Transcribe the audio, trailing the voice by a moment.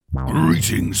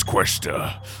Greetings,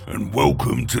 Quester, and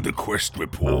welcome to the Quest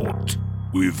Report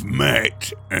with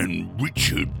Matt and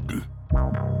Richard.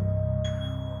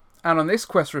 And on this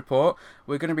Quest Report,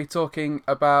 we're going to be talking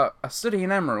about A Study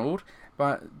in Emerald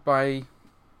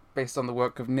based on the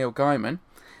work of Neil Gaiman.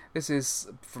 This is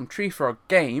from Tree Frog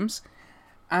Games,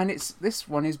 and this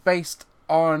one is based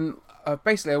on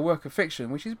basically a work of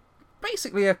fiction, which is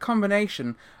basically a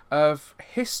combination of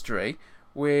history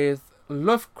with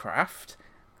Lovecraft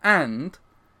and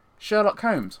Sherlock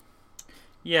Holmes.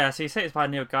 Yeah, so you say it's by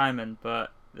Neil Gaiman,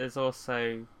 but there's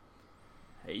also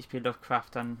H.P.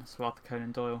 Lovecraft and Sir Arthur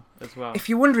Conan Doyle as well. If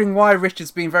you're wondering why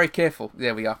Richard's been very careful,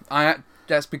 there we are.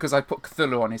 That's because I put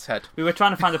Cthulhu on his head. We were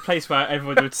trying to find a place where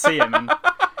everyone would see him, and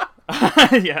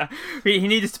yeah, he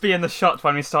needed to be in the shot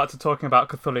when we started talking about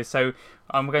Cthulhu, so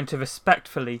I'm going to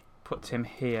respectfully put him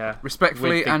here.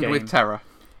 Respectfully and with terror.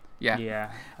 Yeah.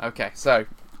 Yeah. Okay, so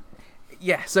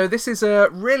this is a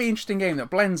really interesting game that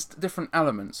blends different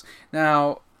elements.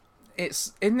 Now,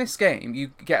 it's in this game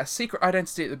you get a secret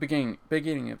identity at the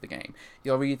beginning of the game.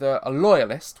 You're either a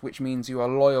loyalist, which means you are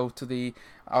loyal to the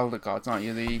older gods, aren't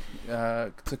you?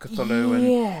 To Cthulhu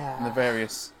and the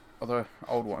various other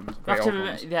old ones.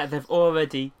 Yeah, they've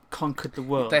already conquered the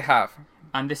world. They have,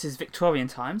 and this is Victorian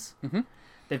times. Mm-hmm.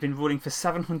 They've been ruling for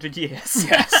 700 years.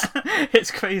 Yes.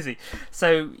 It's crazy.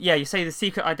 So, yeah, you say the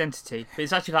secret identity, but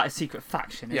it's actually like a secret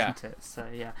faction, isn't it? So,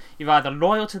 yeah, you're either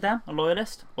loyal to them, a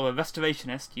loyalist, or a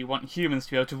restorationist. You want humans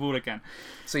to be able to rule again.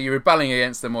 So you're rebelling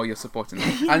against them or you're supporting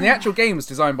them. Yeah. And the actual game was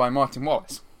designed by Martin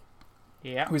Wallace.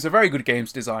 Yeah. Who's a very good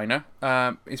games designer.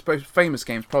 His most famous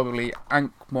games probably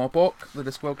Ankh-Morpork, the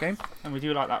Discworld game. And we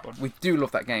do like that one. We do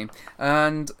love that game.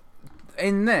 And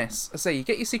in this, I say you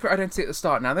get your secret identity at the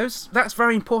start. Now, that's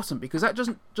very important because that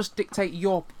doesn't just dictate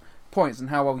your points and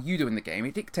how well you do in the game.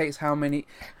 It dictates how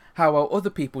well other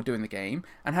people do in the game,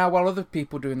 and how well other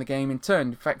people do in the game in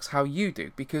turn affects how you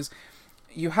do. Because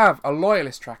you have a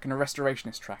loyalist track and a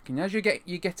restorationist track, and as you're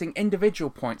getting individual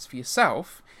points for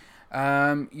yourself,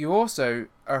 you also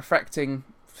are affecting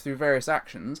through various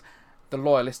actions the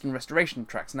loyalist and restoration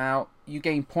tracks. Now, you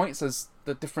gain points as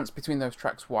the difference between those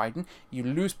tracks widen. You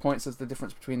lose points as the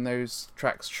difference between those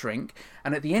tracks shrink.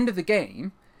 And at the end of the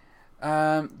game,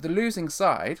 the losing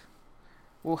side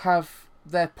will have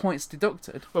their points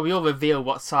deducted. Well, we all reveal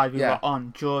what side we were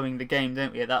on during the game,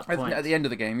 don't we, at that point? At the end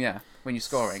of the game, yeah, when you're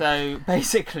scoring. So,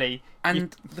 basically...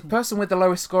 And the person with the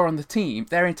lowest score on the team,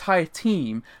 their entire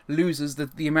team loses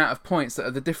the amount of points that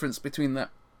are the difference between the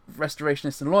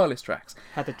restorationist and loyalist tracks.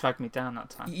 Had to drag me down that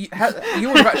time. You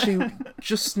would have actually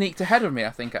just sneaked ahead of me, I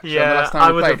think, on the last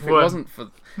time we played, if it wasn't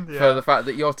for the fact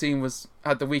that your team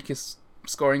had the weakest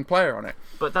scoring player on it.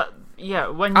 But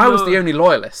when I was the only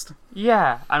loyalist.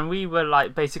 Yeah, and we were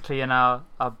like basically in our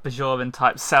Bajoran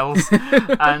type cells,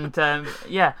 and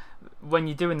when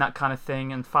you're doing that kind of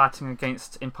thing and fighting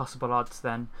against impossible odds,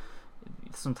 then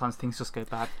sometimes things just go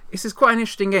bad. This is quite an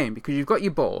interesting game because you've got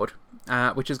your board,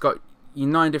 which has got your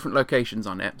 9 different locations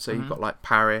on it. So you've got like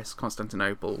Paris,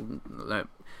 Constantinople,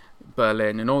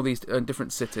 Berlin, and all these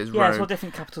different cities. Yeah, Rome. it's all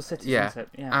different capital cities, isn't it?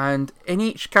 Yeah. And in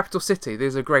each capital city,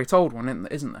 there's a great old one,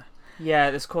 isn't there? Yeah,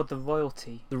 it's called the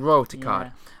royalty. The royalty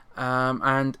card.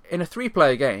 And in a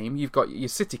 3-player game, you've got your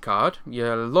city card,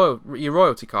 your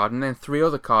royalty card, and then 3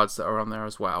 other cards that are on there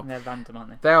as well. And they're random, aren't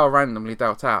they? They are randomly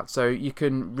dealt out, so you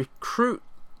can recruit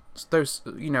those,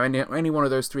 any one of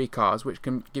those 3 cards, which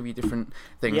can give you different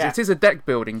things. Yeah. It is a deck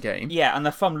building game. Yeah, and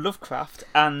they're from Lovecraft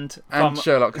and from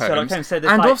Sherlock Holmes. So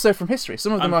and also from history.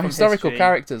 Some of them are historical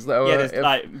characters that are. Yeah, there's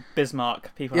like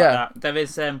Bismarck, people like that. There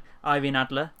is Irene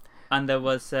Adler. And there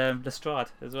was Lestrade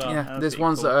as well. Yeah, there's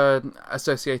ones that are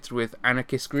associated with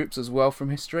anarchist groups as well from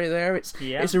history there. It's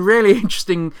a really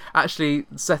interesting, actually,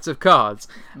 set of cards.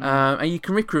 And you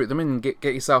can recruit them and get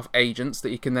yourself agents that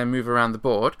you can then move around the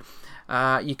board.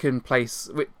 You can place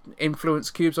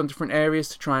influence cubes on different areas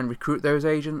to try and recruit those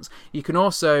agents. You can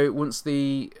also, once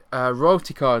the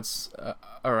royalty cards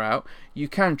are out, you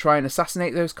can try and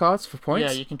assassinate those cards for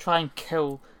points. Yeah, you can try and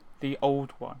kill the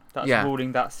old one that's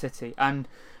ruling that city. And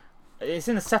it's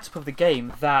in the setup of the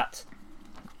game that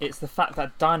it's the fact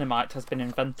that dynamite has been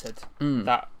invented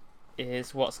that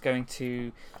is what's going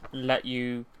to let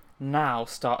you now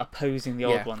start opposing the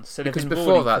old ones. So because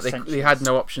before that they had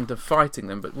no option to fighting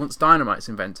them, but once dynamite's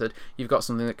invented, you've got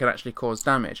something that can actually cause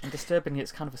damage. And disturbingly,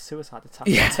 it's kind of a suicide attack.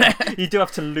 Yeah. You do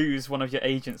have to lose one of your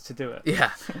agents to do it. Yeah.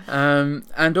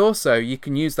 And also you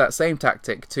can use that same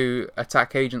tactic to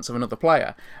attack agents of another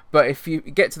player. But if you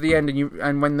get to the end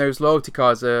and when those loyalty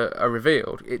cards are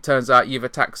revealed, it turns out you've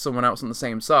attacked someone else on the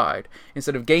same side.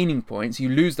 Instead of gaining points, you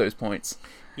lose those points.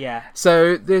 Yeah.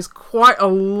 So there's quite a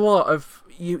lot of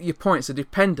your points are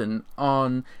dependent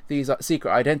on these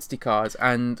secret identity cards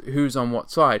and who's on what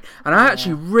side. And I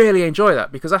actually really enjoy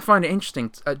that because I find it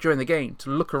interesting during the game to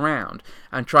look around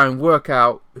and try and work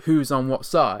out who's on what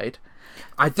side.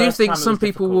 I do think some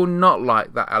people will not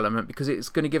like that element because it's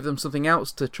going to give them something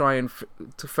else to try and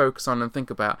to focus on and think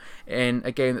about in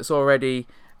a game that's already...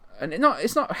 And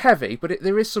it's not heavy, but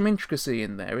there is some intricacy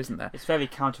in there, isn't there? It's very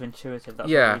counterintuitive,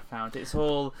 that's what we found. It's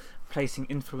all placing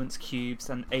influence cubes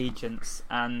and agents,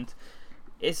 and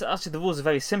it's actually the rules are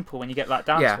very simple when you get that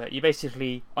down to it. You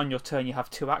basically, on your turn, you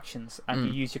have 2 actions, and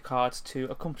you use your cards to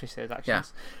accomplish those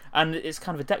actions. And it's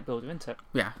kind of a deck builder, isn't it?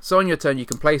 Yeah. So on your turn, you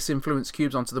can place influence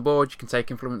cubes onto the board. You can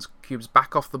take influence cubes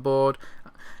back off the board.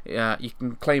 You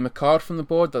can claim a card from the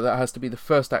board. That has to be the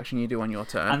first action you do on your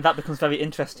turn. And that becomes very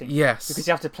interesting. Yes. Because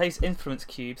you have to place influence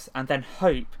cubes and then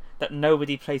hope that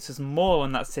nobody places more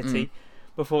on that city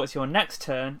before it's your next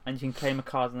turn, and you can claim a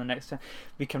card on the next turn.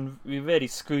 We really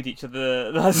screwed each other.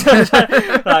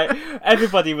 Like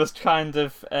everybody was kind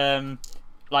of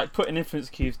like putting influence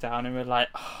cubes down, and we're like,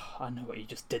 oh, I know what you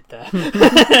just did there.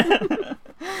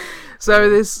 So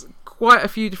there's quite a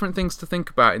few different things to think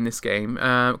about in this game.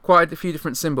 Quite a few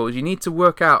different symbols. You need to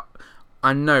work out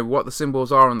and know what the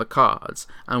symbols are on the cards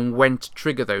and when to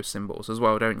trigger those symbols as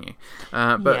well, don't you?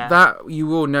 But that you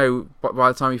will know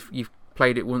by the time you've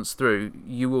played it once through.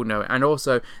 You will know it. And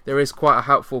also there is quite a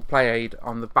helpful play aid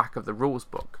on the back of the rules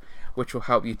book, which will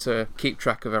help you to keep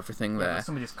track of everything there.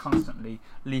 Somebody's constantly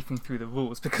leafing through the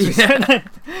rules because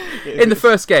in the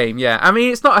first game, I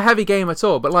mean, it's not a heavy game at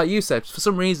all, but like you said, for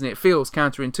some reason it feels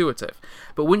counterintuitive.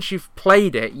 But once you've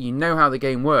played it, you know how the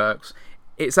game works.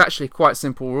 It's actually quite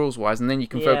simple rules-wise, and then you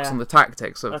can focus on the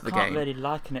tactics of the game. I can't really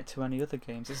liken it to any other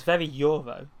games. It's very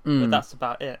Euro, but that's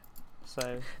about it.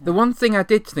 So, the one thing I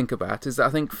did think about is that I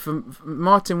think for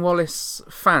Martin Wallace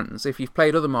fans, if you've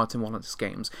played other Martin Wallace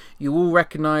games, you will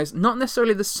recognise not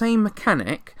necessarily the same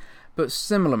mechanic, but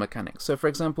similar mechanics. So, for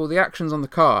example, the actions on the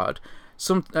card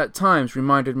at times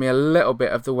reminded me a little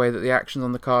bit of the way that the actions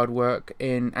on the card work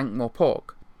in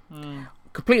Ankh-Morpork.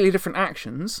 Completely different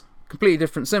actions, completely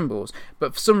different symbols,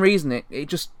 but for some reason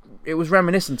it was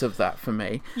reminiscent of that for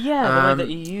me. Yeah, the way that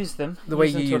you use them. The way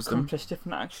you use them. To accomplish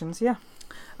different actions, yeah.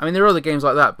 I mean, there are other games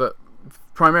like that, but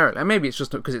primarily, and maybe it's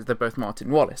just because they're both Martin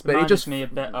Wallace, but it just me a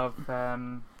bit of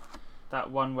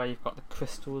that one where you've got the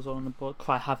crystals on the board,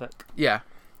 Cry Havoc. Yeah,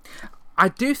 I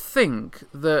do think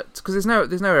that because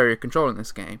there's no area of control in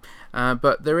this game,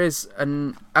 but there is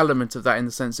an element of that in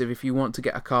the sense of if you want to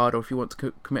get a card or if you want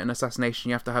to commit an assassination,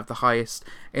 you have to have the highest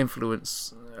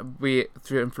influence, be it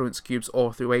through influence cubes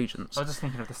or through agents. I was just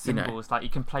thinking of the symbols, like you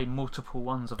can play multiple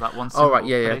ones of that one symbol. Oh right,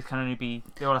 but it can only be,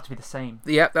 they all have to be the same.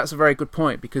 Yeah, that's a very good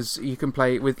point because you can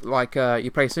play with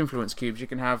you place influence cubes. You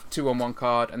can have 2 on one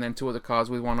card and then 2 other cards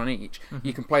with 1 on each.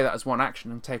 You can play that as one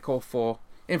action and take all 4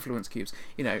 influence cubes.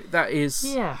 That is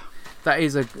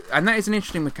an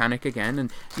interesting mechanic again,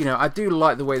 and I do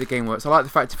like the way the game works. I like the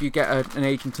fact if you get an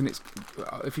agent and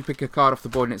if you pick a card off the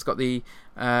board and it's got the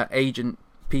agent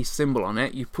piece symbol on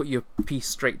it, you put your piece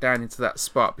straight down into that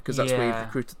spot because that's where you've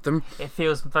recruited them. It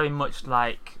feels very much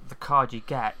like the card you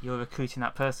get, you're recruiting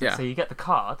that person. So you get the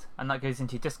card and that goes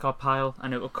into your discard pile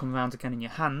and it will come around again in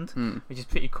your hand, which is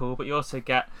pretty cool. But you also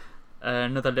get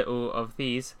another little of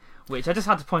these, which I just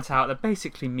had to point out, they're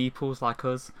basically meeples like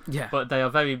us, but they are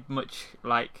very much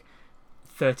like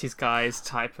 30s guys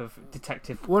type of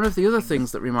detective. One of the other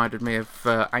things that reminded me of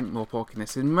Ankh-Morpork in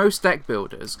this, in most deck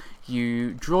builders,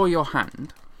 you draw your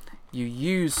hand, you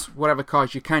use whatever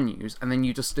cards you can use, and then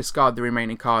you just discard the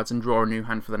remaining cards and draw a new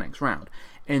hand for the next round.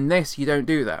 In this, you don't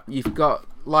do that. You've got,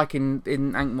 like in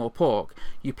Ankh-Morpork,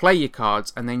 you play your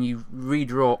cards and then you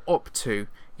redraw up to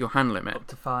your hand limit. Up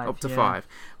to 5. Up to 5.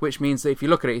 Which means that if you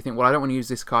look at it, you think, well, I don't want to use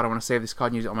this card, I want to save this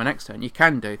card and use it on my next turn. You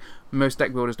can do. Most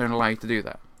deck builders don't allow you to do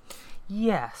that.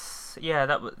 Yes,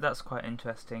 that's quite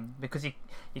interesting because you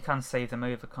can save them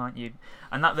over, can't you?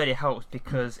 And that really helps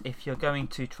because if you're going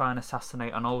to try and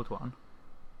assassinate an old one,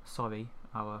 sorry,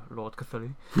 our Lord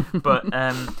Cthulhu, but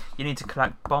you need to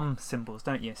collect bomb symbols,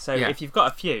 don't you? So if you've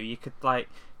got a few, you could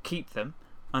keep them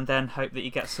and then hope that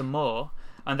you get some more.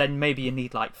 And then maybe you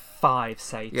need 5,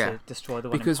 say, to destroy the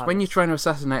one. Because when you're trying to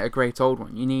assassinate a great old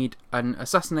one, you need an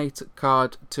assassinate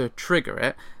card to trigger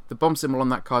it. The bomb symbol on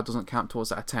that card doesn't count towards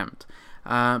that attempt.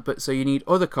 So you need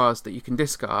other cards that you can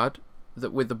discard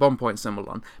with the bomb point symbol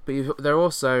on. But they're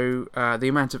also the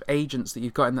amount of agents that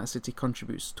you've got in that city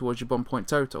contributes towards your bomb point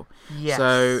total. Yes.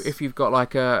 So if you've got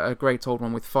a great old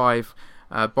one with 5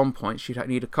 bomb points, you'd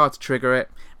need a card to trigger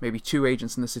it. Maybe 2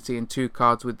 agents in the city and 2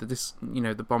 cards with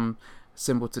the bomb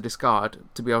symbol to discard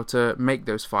to be able to make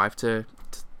those 5 to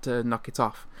knock it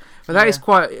off. But that is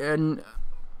quite an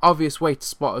obvious way to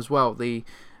spot as well the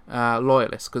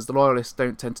loyalists, because the loyalists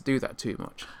don't tend to do that too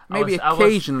much. Maybe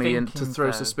occasionally to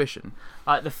throw suspicion.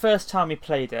 Like the first time we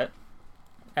played it,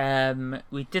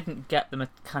 we didn't get the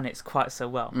mechanics quite so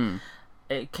well.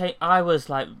 I was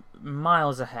like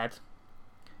miles ahead,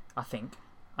 I think,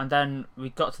 and then we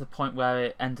got to the point where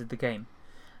it ended the game.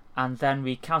 And then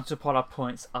we counted up all our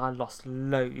points. I lost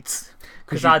loads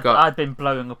because I'd been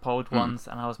blowing up old ones,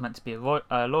 and I was meant to be a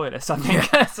loyalist, I think.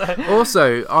 So.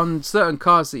 Also, on certain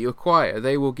cards that you acquire,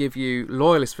 they will give you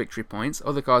loyalist victory points.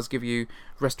 Other cards give you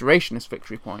restorationist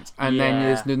victory points, and then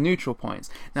there's the neutral points.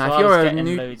 Now, so if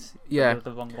you're loads,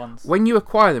 the wrong ones. When you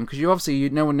acquire them, because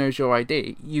no one knows your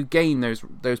ID, you gain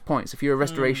those points. If you're a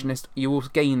restorationist, you will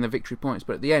gain the victory points,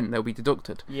 but at the end they'll be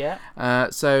deducted. Yeah.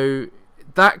 So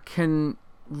that can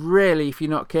really, if you're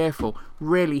not careful,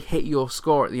 really hit your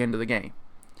score at the end of the game.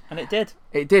 And it did.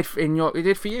 It did for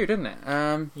you, didn't it?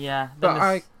 Yeah.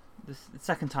 But the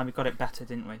second time we got it better,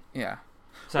 didn't we? Yeah.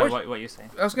 So what are you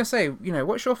saying? I was going to say,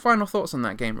 what's your final thoughts on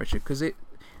that game, Richard? Because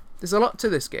there's a lot to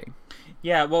this game.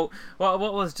 Yeah. Well, what I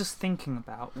was just thinking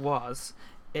about was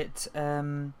it.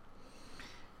 The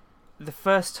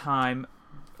first time,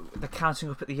 the counting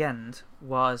up at the end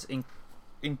was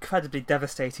incredibly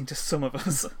devastating to some of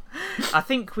us. I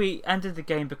think we ended the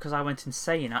game because I went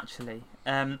insane, actually.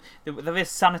 There is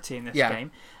sanity in this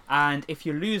game, and if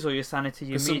you lose all your sanity,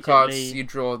 you immediately... some cards you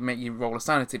draw make you roll a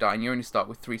sanity die, and you only start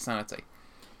with 3 sanity.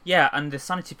 Yeah, and the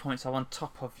sanity points are on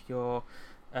top of your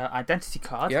identity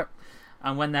card. Yep.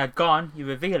 And when they're gone, you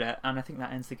reveal it, and I think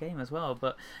that ends the game as well.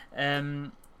 But, it...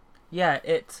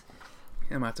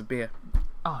 I'm out of beer.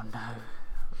 Oh, no.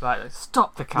 Right,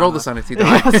 stop the camera. Roll the sanity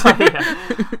die.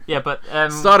 Yeah, but...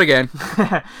 start again.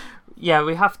 Yeah,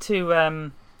 we have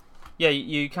to...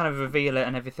 you kind of reveal it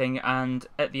and everything, and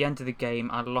at the end of the game,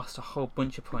 I lost a whole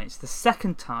bunch of points. The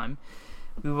second time,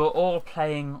 we were all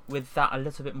playing with that a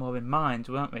little bit more in mind,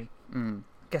 weren't we?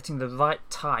 Getting the right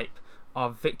type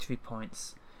of victory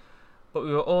points. But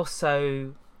we were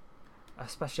also...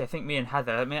 especially, I think me and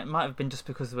Heather, I mean, it might have been just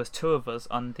because there was 2 of us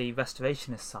on the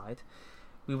restorationist side,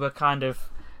 we were kind of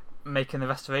making the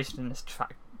restorationist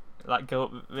track go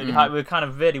up really high. We were kind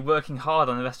of really working hard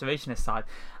on the restorationist side,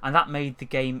 and that made the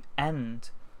game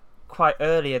end quite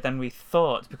earlier than we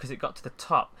thought because it got to the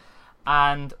top,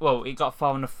 and it got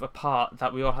far enough apart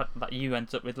that we all had, that you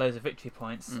ended up with loads of victory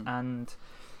points, and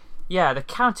the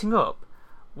counting up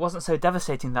wasn't so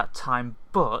devastating that time,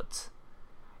 but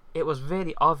it was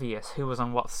really obvious who was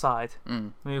on what side. I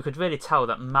mean, we could really tell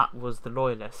that Matt was the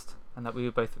loyalist and that we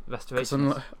were both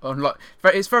restorationists.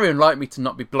 It's very unlike me to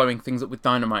not be blowing things up with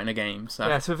dynamite in a game. So.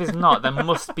 Yeah, so if it's not, there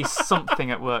must be something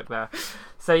at work there.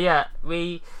 So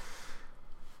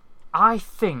I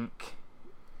think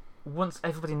once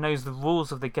everybody knows the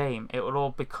rules of the game, it will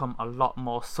all become a lot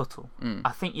more subtle.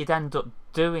 I think you'd end up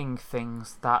doing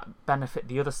things that benefit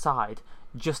the other side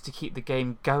just to keep the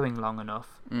game going long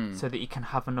enough so that you can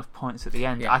have enough points at the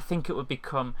end. I think it would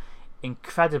become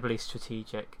incredibly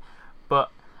strategic,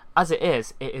 but as it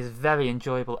is very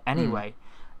enjoyable anyway.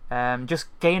 Just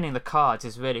gaining the cards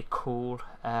is really cool.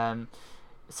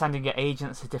 Sending your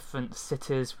agents to different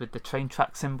cities with the train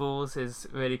track symbols is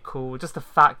really cool. Just the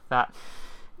fact that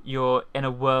you're in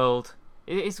a world,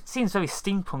 it seems very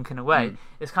steampunk in a way.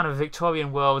 It's kind of a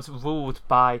Victorian world ruled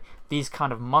by these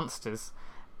kind of monsters,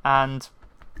 and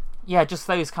just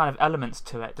those kind of elements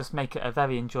to it just make it a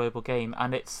very enjoyable game.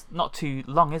 And it's not too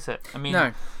long, is it? I mean,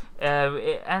 no.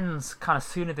 It ends kind of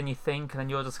sooner than you think, and then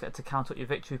you'll just get to count up your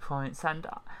victory points. And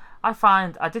I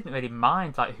find I didn't really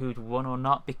mind who'd won or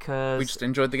not, because we just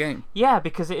enjoyed the game. Yeah,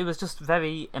 because it was just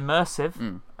very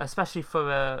immersive, especially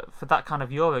for that kind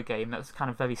of Euro game that's kind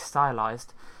of very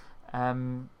stylized. I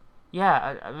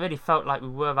really felt like we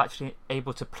were actually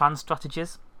able to plan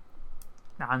strategies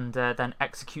and then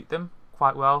execute them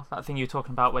quite well. That thing you were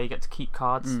talking about where you get to keep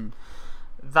cards,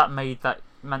 that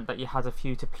meant that you had a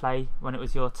few to play when it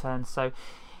was your turn. So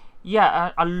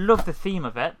I love the theme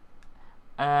of it.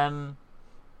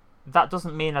 That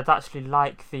doesn't mean I'd actually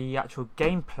like the actual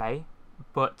gameplay,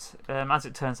 but as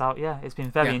it turns out, it's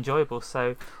been very enjoyable.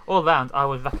 So all round, I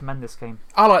would recommend this game.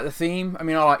 I like the theme. I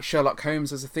mean, I like Sherlock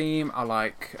Holmes as a theme. I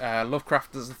like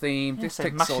Lovecraft as a theme. Yeah, this so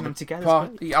takes mashing all them the together.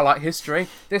 I like history.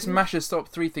 This mashes up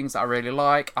 3 things that I really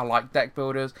like. I like deck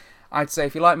builders. I'd say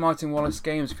if you like Martin Wallace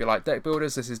games, if you like deck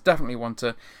builders, this is definitely one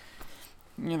to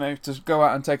go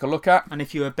out and take a look at. And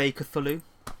if you're a Baker Thulu,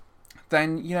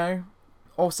 then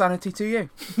all sanity to you.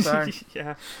 So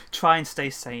try and stay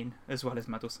sane as well as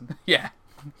meddlesome.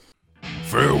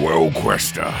 Farewell,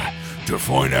 Quester. To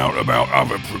find out about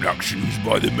other productions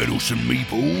by the Meddlesome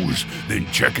Meeples, then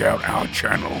check out our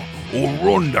channel or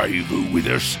rendezvous with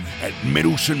us at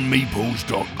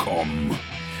meddlesomemeeples.com.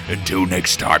 Until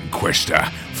next time, Quester,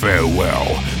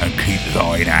 farewell and keep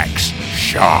thine axe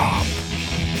sharp.